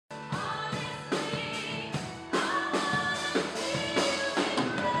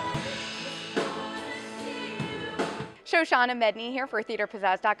Shoshana Medney here for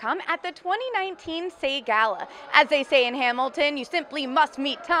TheaterPizzazz.com at the 2019 Say Gala. As they say in Hamilton, you simply must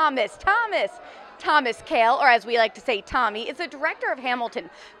meet Thomas. Thomas Kail, or as we like to say, Tommy, is the director of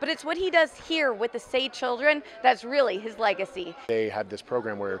Hamilton, but it's what he does here with the Say children that's really his legacy. They had this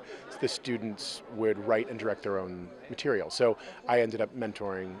program where the students would write and direct their own material. So I ended up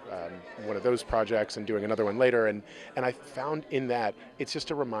mentoring one of those projects and doing another one later, and I found in that it's just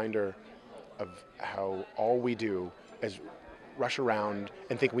a reminder of how all we do is rush around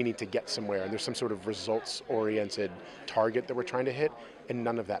and think we need to get somewhere, and there's some sort of results-oriented target that we're trying to hit, and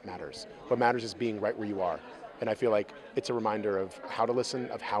none of that matters. What matters is being right where you are. And I feel like it's a reminder of how to listen,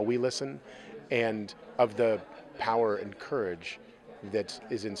 of how we listen, and of the power and courage that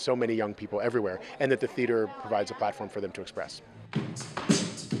is in so many young people everywhere, and that the theater provides a platform for them to express.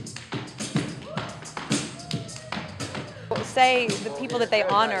 Say the people that they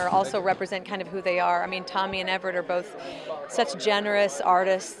honor also represent kind of who they are. I mean, Tommy and Everett are both such generous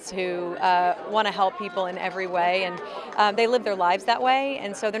artists who want to help people in every way, and they live their lives that way,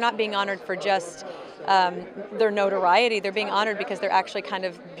 and so they're not being honored for just their notoriety. They're being honored because they're actually kind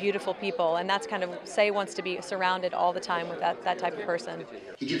of beautiful people, and that's kind of, Say wants to be surrounded all the time with that type of person.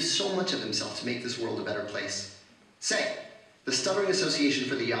 He gives so much of himself to make this world a better place. Say, the Stuttering Association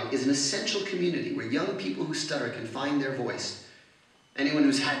for the Young is an essential community where young people who stutter can find their voice. Anyone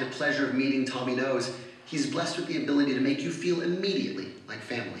who's had the pleasure of meeting Tommy knows he's blessed with the ability to make you feel immediately like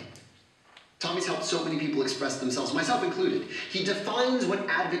family. Tommy's helped so many people express themselves, myself included. He defines what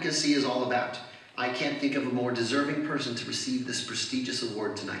advocacy is all about. I can't think of a more deserving person to receive this prestigious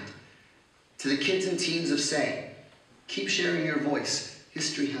award tonight. To the kids and teens of Say, keep sharing your voice.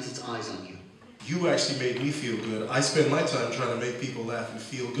 History has its eyes on you. You actually made me feel good. I spend my time trying to make people laugh and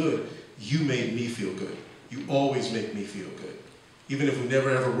feel good. You made me feel good. You always make me feel good. Even if we never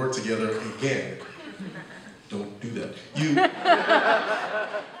ever work together again. Don't do that.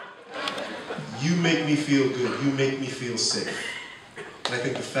 You make me feel good. You make me feel safe. And I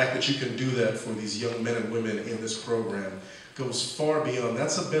think the fact that you can do that for these young men and women in this program goes far beyond.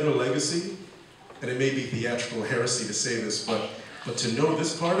 That's a better legacy. And it may be theatrical heresy to say this, but to know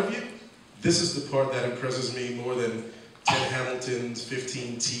this part of you, this is the part that impresses me more than 10 Hamiltons,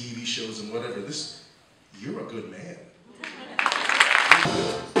 15 TV shows, and whatever. You're a good man.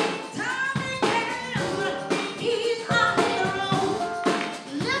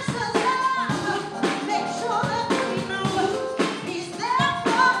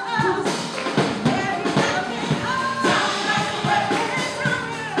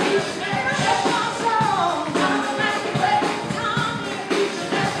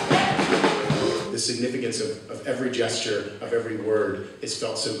 The significance of every gesture, of every word, is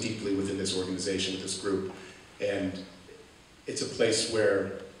felt so deeply within this organization, with this group. And it's a place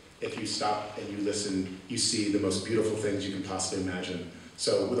where if you stop and you listen, you see the most beautiful things you can possibly imagine.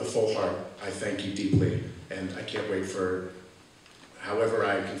 So with a full heart, I thank you deeply, and I can't wait for however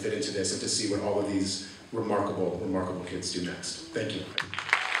I can fit into this and to see what all of these remarkable, remarkable kids do next. Thank you.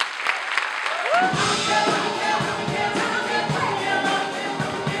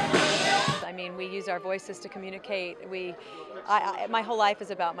 We use our voices to communicate. My whole life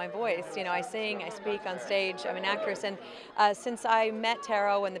is about my voice. You know, I sing, I speak on stage, I'm an actress, and since I met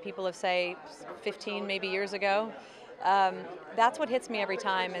Taro and the people of Say 15 maybe years ago, that's what hits me every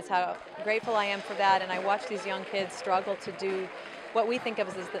time, is how grateful I am for that, and I watch these young kids struggle to do what we think of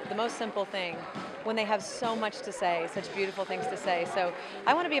as the most simple thing when they have so much to say, such beautiful things to say. So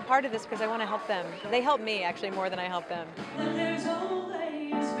I want to be a part of this because I want to help them. They help me actually more than I help them. There's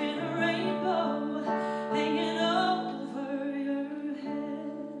always been a rainbow hanging over your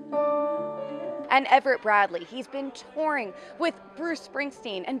head. And Everett Bradley, he's been touring with Bruce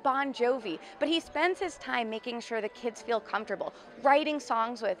Springsteen and Bon Jovi, but he spends his time making sure the kids feel comfortable, writing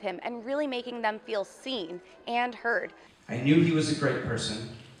songs with him, and really making them feel seen and heard. I knew he was a great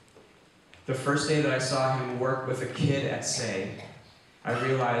person. The first day that I saw him work with a kid at Say, I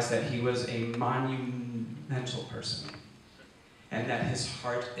realized that he was a monumental person, and that his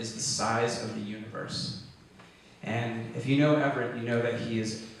heart is the size of the universe. And if you know Everett, you know that he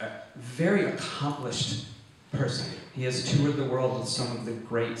is a very accomplished person. He has toured the world with some of the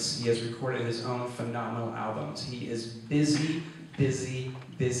greats. He has recorded his own phenomenal albums. He is busy, busy,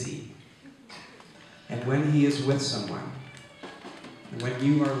 busy. And when he is with someone, and when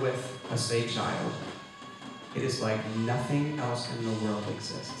you are with a Say child, it is like nothing else in the world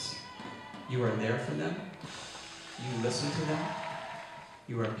exists. You are there for them, you listen to them,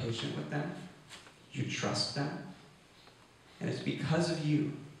 you are patient with them, you trust them, and it's because of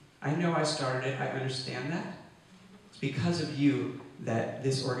you. I know I started it, I understand that. It's because of you that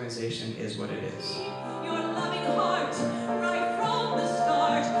this organization is what it is. Your loving heart, right from the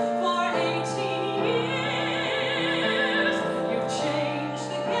start, for 18 years, you've changed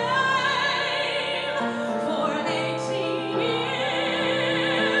the game. For 18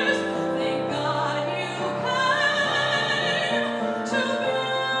 years, thank God you came to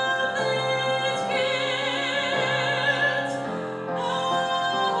build these kids.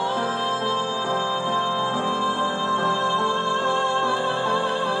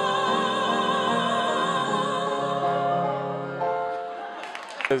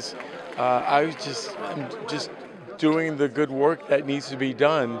 I'm just doing the good work that needs to be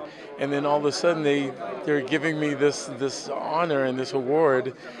done, and then all of a sudden they're giving me this honor and this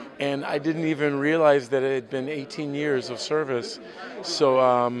award, and I didn't even realize that it had been 18 years of service. So,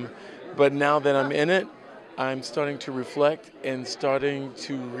 but now that I'm in it, I'm starting to reflect and starting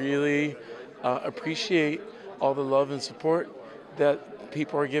to really appreciate all the love and support that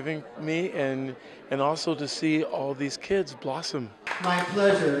people are giving me, and also to see all these kids blossom. My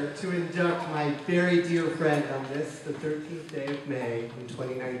pleasure to induct my very dear friend on this, the 13th day of May in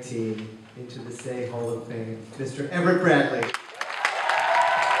 2019, into the SAY Hall of Fame, Mr. Everett Bradley.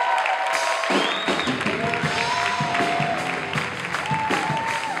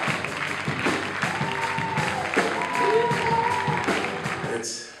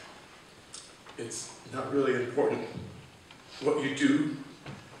 It's not really important what you do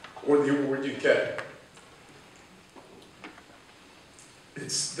or the award you get.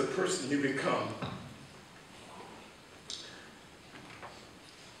 It's the person you become.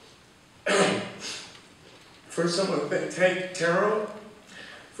 First, I want to thank Taro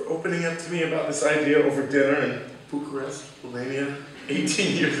for opening up to me about this idea over dinner in Bucharest, Romania,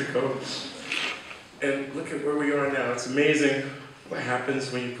 18 years ago. And look at where we are now. It's amazing what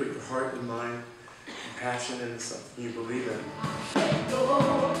happens when you put your heart and mind and passion into something you believe in.